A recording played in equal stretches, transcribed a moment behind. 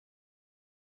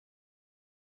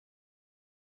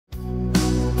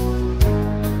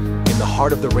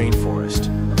heart of the rainforest,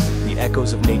 the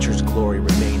echoes of nature's glory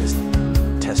remain as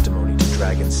testimony to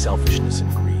dragon's selfishness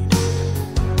and greed.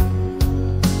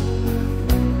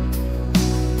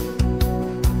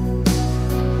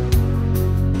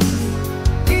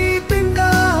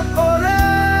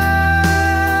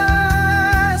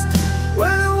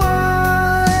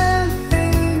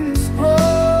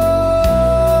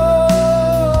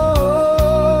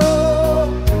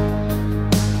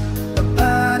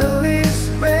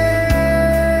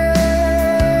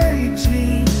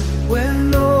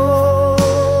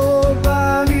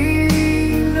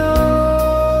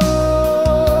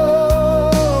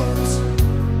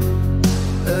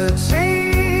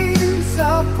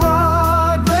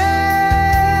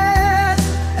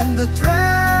 The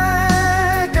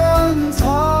dragon's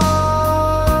heart.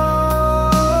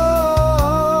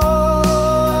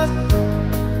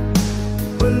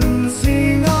 We're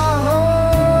losing our home.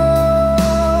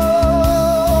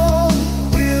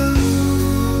 We're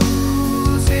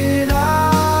losing our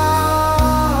heart.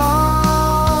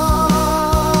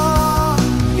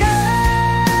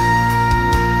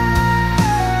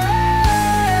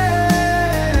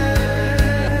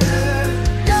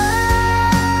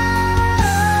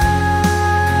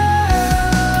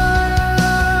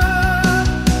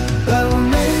 That'll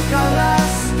make our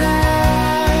last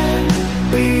stand.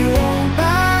 We won't